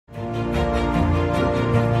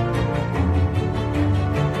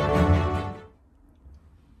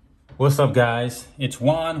What's up, guys? It's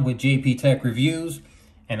Juan with JP Tech Reviews,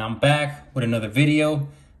 and I'm back with another video.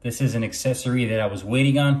 This is an accessory that I was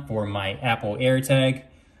waiting on for my Apple AirTag.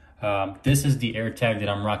 This is the AirTag that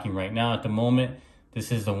I'm rocking right now at the moment.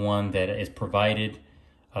 This is the one that is provided.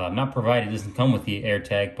 Not provided, it doesn't come with the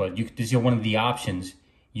AirTag, but this is one of the options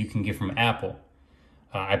you can get from Apple.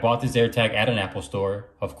 I bought this AirTag at an Apple store.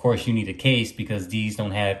 Of course, you need a case because these don't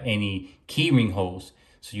have any keyring holes,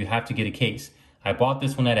 so you have to get a case. I bought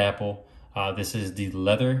this one at Apple. This is the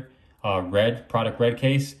leather product red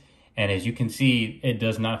case. And as you can see, it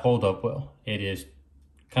does not hold up well. It is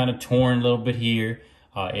kind of torn a little bit here.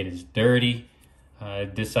 It is dirty.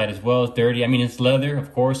 This side as well is dirty. I mean, it's leather,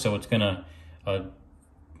 of course, so it's gonna, I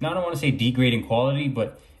don't want to say degrade in quality,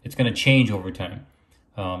 but it's gonna change over time.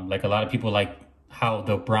 Like a lot of people like how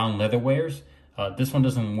the brown leather wears. This one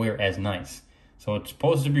doesn't wear as nice. So it's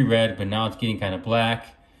supposed to be red, but now it's getting kind of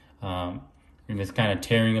black. And it's kind of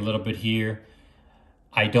tearing a little bit here.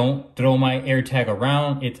 I don't throw my AirTag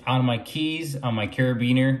around. It's on my keys, on my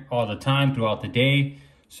carabiner all the time throughout the day.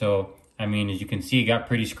 So, I mean, as you can see, it got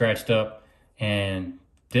pretty scratched up. And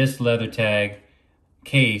this leather tag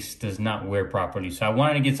case does not wear properly. So I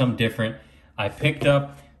wanted to get something different. I picked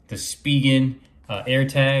up the Spigen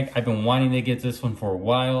AirTag. I've been wanting to get this one for a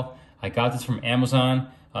while. I got this from Amazon.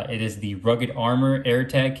 It is the Rugged Armor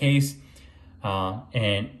AirTag case.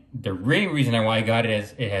 And the main reason why I got it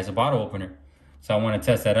is it has a bottle opener. So I want to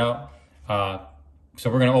test that out. So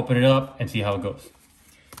we're going to open it up and see how it goes.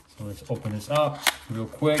 So let's open this up real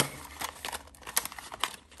quick.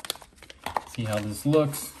 See how this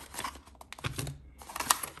looks.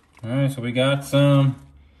 All right, so we got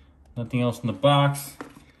nothing else in the box.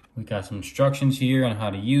 We got some instructions here on how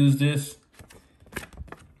to use this.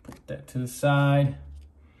 Put that to the side.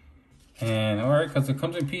 And all right, because it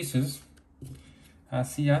comes in pieces. I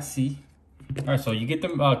see. All right, so you get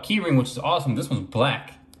the key ring, which is awesome. This one's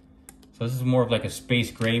black. So this is more of like a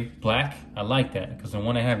space gray black. I like that because the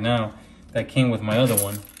one I have now that came with my other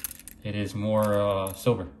one, it is more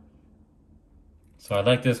silver. So I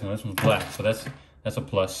like this one. This one's black, so that's a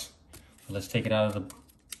plus. So let's take it out of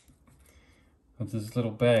this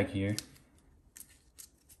little bag here.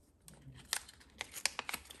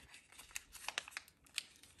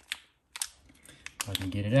 If I can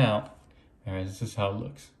get it out. All right, this is how it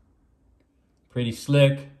looks. Pretty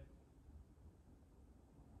slick.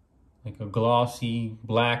 Like a glossy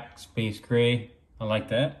black space gray. I like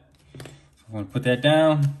that. So I'm gonna put that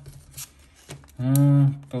down.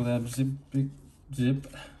 Throw that zip.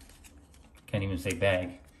 Can't even say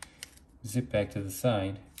bag. Zip back to the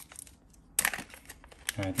side.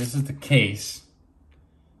 All right, this is the case.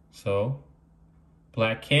 So,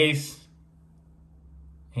 black case.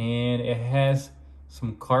 And it has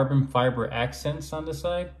some carbon fiber accents on the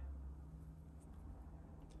side.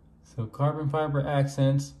 So carbon fiber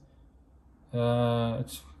accents.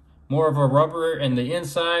 It's more of a rubber in the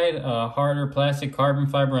inside, harder plastic carbon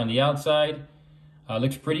fiber on the outside.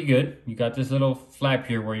 Looks pretty good. You got this little flap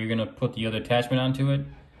here where you're gonna put the other attachment onto it.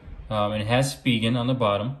 And it has Spigen on the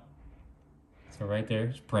bottom. So right there,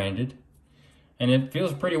 it's branded. And it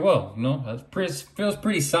feels pretty well, you know? Feels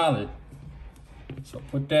pretty solid. So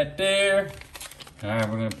put that there. All right,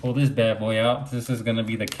 we're gonna pull this bad boy out. This is gonna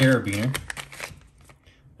be the carabiner.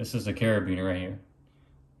 This is the carabiner right here.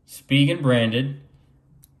 Spigen branded.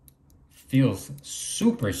 Feels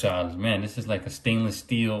super solid. Man, this is like a stainless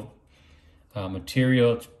steel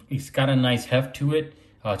material. It's got a nice heft to it.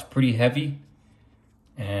 It's pretty heavy.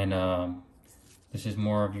 And this is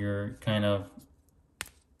more of your kind of, I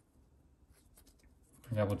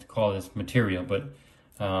forgot what to call this material, but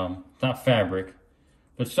not fabric.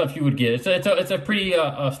 But stuff you would get. It's a pretty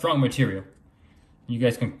strong material. You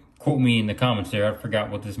guys can quote me in the comments there. I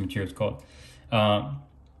forgot what this material is called.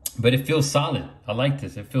 But it feels solid. I like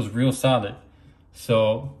this. It feels real solid.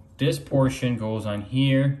 So this portion goes on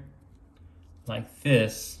here like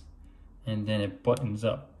this, and then it buttons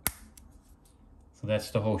up. So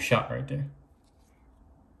that's the whole shot right there.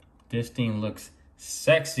 This thing looks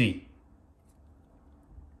sexy.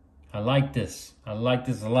 I like this. I like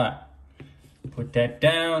this a lot. Put that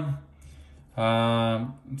down.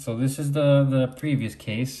 So this is the previous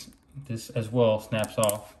case. This as well snaps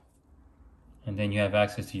off. And then you have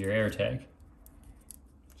access to your AirTag.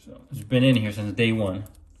 So it's been in here since day one.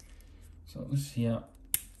 So let's see how,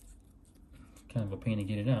 it's kind of a pain to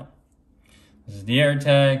get it out. This is the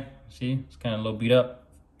AirTag. See, it's kind of a little beat up.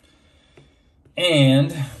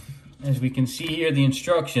 And as we can see here, the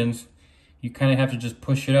instructions, you kind of have to just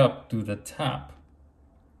push it up through the top.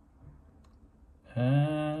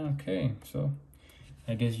 Okay, so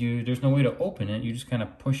I guess there's no way to open it. You just kind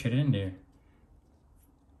of push it in there.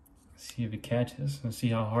 See if it catches. Let's see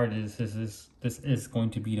how hard this is going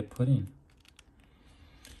to be to put in.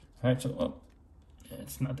 All right, so yeah,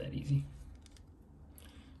 it's not that easy.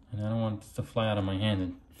 And I don't want this to fly out of my hand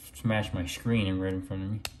and smash my screen and right in front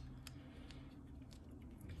of me.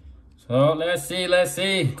 So let's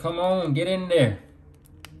see. Come on, get in there.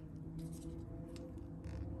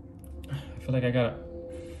 I feel like I got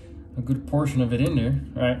a good portion of it in there.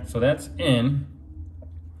 All right, so that's in.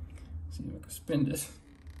 Let's see if I can spin this.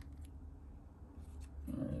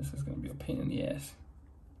 All right, this is gonna be a pain in the ass.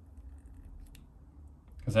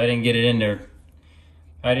 Because I didn't get it in there.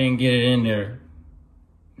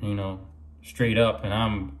 You know, straight up, and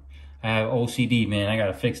I have OCD, man. I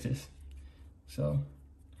gotta fix this. So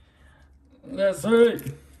that's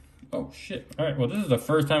it. Oh shit. All right, well, this is the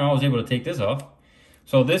first time I was able to take this off.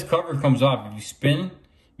 So this cover comes off. If you spin,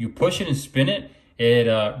 you push it and spin it, it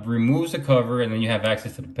removes the cover, and then you have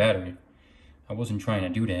access to the battery. I wasn't trying to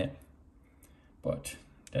do that, but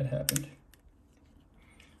that happened.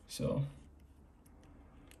 So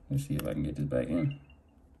let's see if I can get this back in.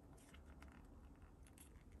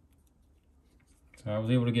 So I was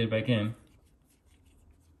able to get it back in.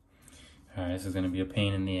 All right, this is gonna be a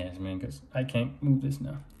pain in the ass, man, because I can't move this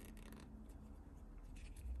now.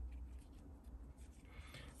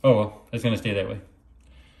 Oh, well, it's gonna stay that way.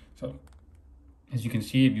 So, as you can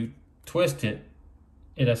see, if you twist it,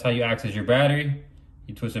 that's how you access your battery.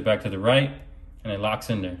 You twist it back to the right, and it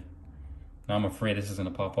locks in there. Now I'm afraid this is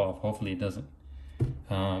gonna pop off. Hopefully it doesn't.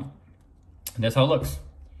 And that's how it looks.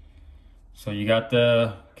 So you got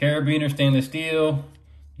the carabiner stainless steel.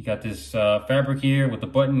 You got this fabric here with the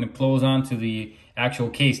button to close onto the actual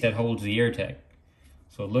case that holds the AirTag.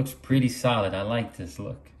 So it looks pretty solid. I like this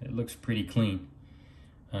look. It looks pretty clean.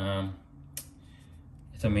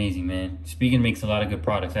 It's amazing, man. Spigen makes a lot of good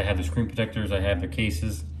products. I have the screen protectors. I have the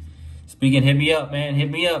cases. Spigen, hit me up, man. Hit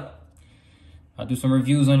me up. I'll do some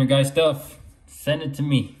reviews on your guys' stuff. Send it to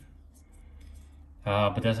me.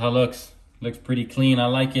 But that's how it looks. Looks pretty clean. I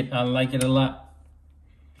like it. I like it a lot.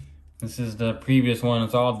 This is the previous one.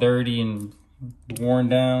 It's all dirty and worn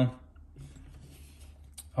down.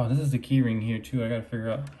 Oh, this is the key ring here too. I gotta figure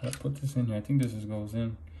out how to put this in here. I think this goes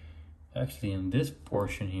in actually in this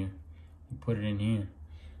portion here. You put it in here.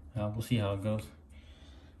 We'll see how it goes.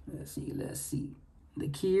 Let's see. The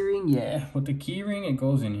key ring, yeah. With the key ring, it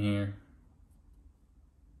goes in here.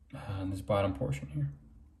 In this bottom portion here.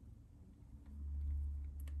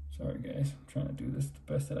 Sorry guys, I'm trying to do this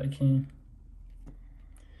the best that I can.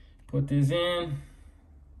 Put this in.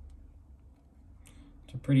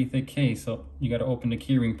 It's a pretty thick case, so you got to open the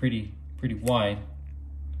keyring pretty wide.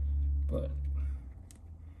 But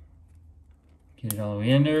get it all the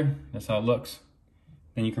way in there. That's how it looks.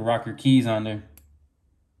 Then you can rock your keys on there.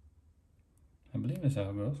 I believe that's how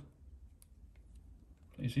it goes.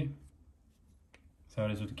 You see? That's how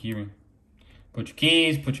it is with the keyring. Put your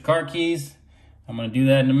keys, put your car keys. I'm gonna do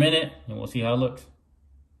that in a minute, and we'll see how it looks.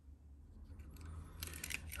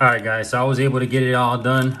 All right, guys, so I was able to get it all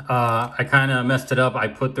done. I kind of messed it up. I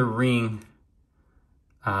put the ring,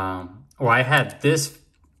 I had this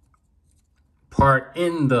part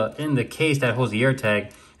in the case that holds the AirTag,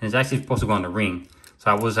 and it's actually supposed to go on the ring. So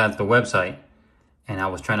I was at the website, and I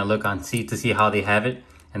was trying to look on to see how they have it,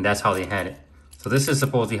 and that's how they had it. So this is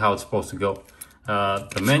supposedly how it's supposed to go.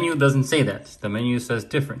 The menu doesn't say that. The menu says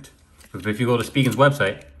different. If you go to Spigen's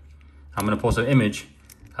website, I'm gonna post an image.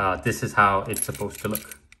 This is how it's supposed to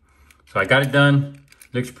look. So I got it done.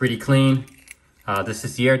 Looks pretty clean. This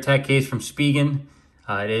is the AirTag case from Spigen.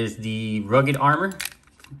 It is the rugged armor,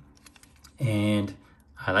 and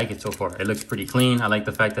I like it so far. It looks pretty clean. I like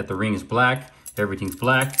the fact that the ring is black. Everything's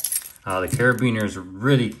black. The carabiner is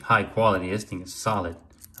really high quality. This thing is solid.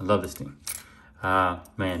 I love this thing.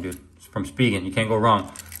 Man, dude, it's from Spigen. You can't go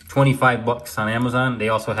wrong. 25 bucks on Amazon. They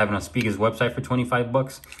also have it on Spigen's website for 25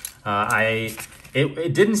 bucks.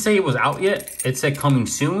 It didn't say it was out yet. It said coming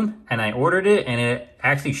soon, and I ordered it, and it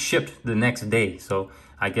actually shipped the next day. So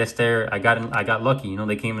I guess I got lucky. You know,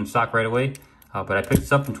 they came in stock right away. But I picked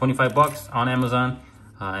this up for 25 bucks on Amazon.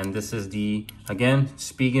 And this is the, again,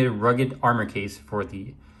 Spigen rugged armor case for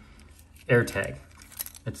the AirTag.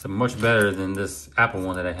 It's much better than this Apple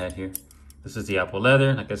one that I had here. This is the Apple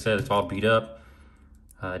leather. Like I said, it's all beat up.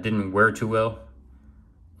 It didn't wear too well,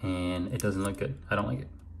 and it doesn't look good. I don't like it.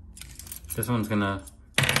 This one's gonna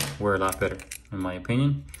wear a lot better, in my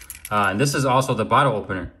opinion. And this is also the bottle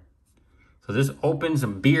opener. So this opens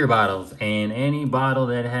beer bottles, and any bottle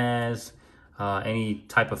that has any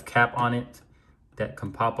type of cap on it that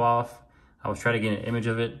can pop off. I was trying to get an image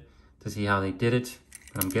of it to see how they did it,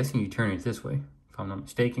 but I'm guessing you turn it this way, if I'm not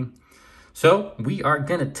mistaken. So we are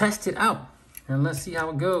gonna test it out. and let's see how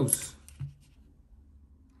it goes.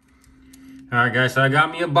 All right, guys, so I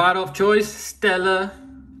got me a bottle of choice, Stella.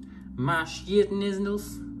 My shit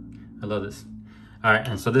nizzles. I love this. All right,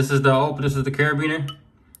 and so this is the carabiner,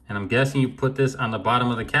 and I'm guessing you put this on the bottom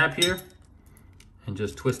of the cap here and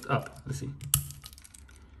just twist up. Let's see.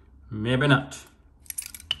 Maybe not.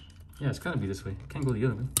 Yeah, it's gotta be this way. Can't go the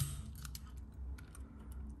other way.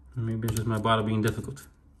 Maybe it's just my bottle being difficult.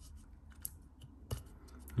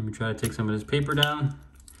 Let me try to take some of this paper down.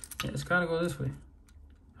 Yeah, it's gotta go this way.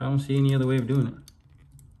 I don't see any other way of doing it.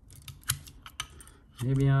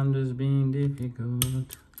 Maybe I'm just being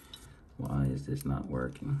difficult. Why is this not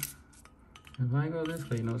working? If I go this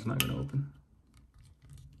way, you know it's not gonna open.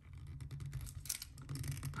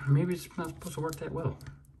 Maybe it's not supposed to work that well.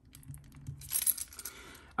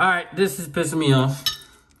 All right, this is pissing me off.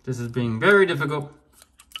 This is being very difficult.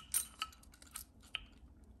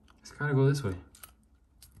 It's gotta go this way.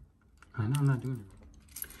 I know I'm not doing it.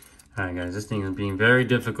 All right, guys, this thing is being very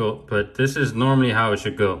difficult, but this is normally how it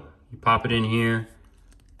should go. You pop it in here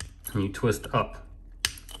and you twist up.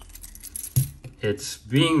 It's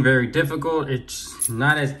being very difficult. It's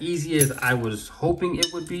not as easy as I was hoping it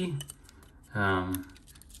would be. I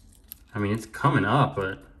mean, it's coming up,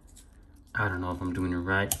 but I don't know if I'm doing it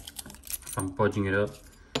right, if I'm budging it up.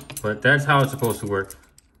 But that's how it's supposed to work.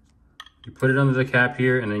 You put it under the cap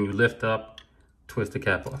here, and then you lift up, twist the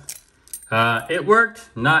cap off. It worked,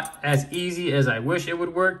 not as easy as I wish it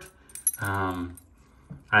would work. I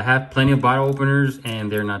have plenty of bottle openers,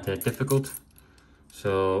 and they're not that difficult.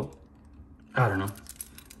 So, I don't know.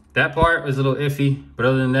 That part was a little iffy, but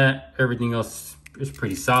other than that, everything else is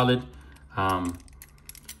pretty solid.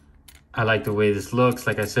 I like the way this looks.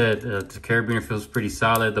 Like I said, the carabiner feels pretty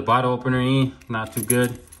solid. The bottle opener, not too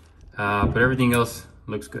good, but everything else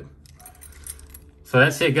looks good. So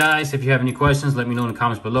that's it, guys. If you have any questions, let me know in the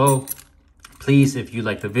comments below. Please, if you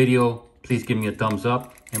like the video, please give me a thumbs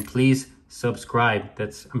up, and please subscribe.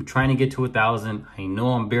 I'm trying to get to 1,000. I know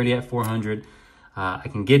I'm barely at 400. I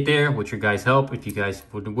can get there with your guys' help. If you guys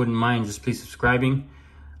wouldn't mind, just please subscribing.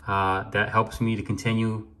 That helps me to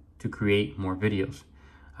continue to create more videos.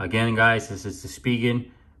 Again, guys, this is the Spigen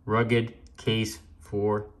rugged case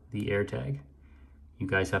for the AirTag. You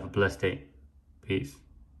guys have a blessed day. Peace.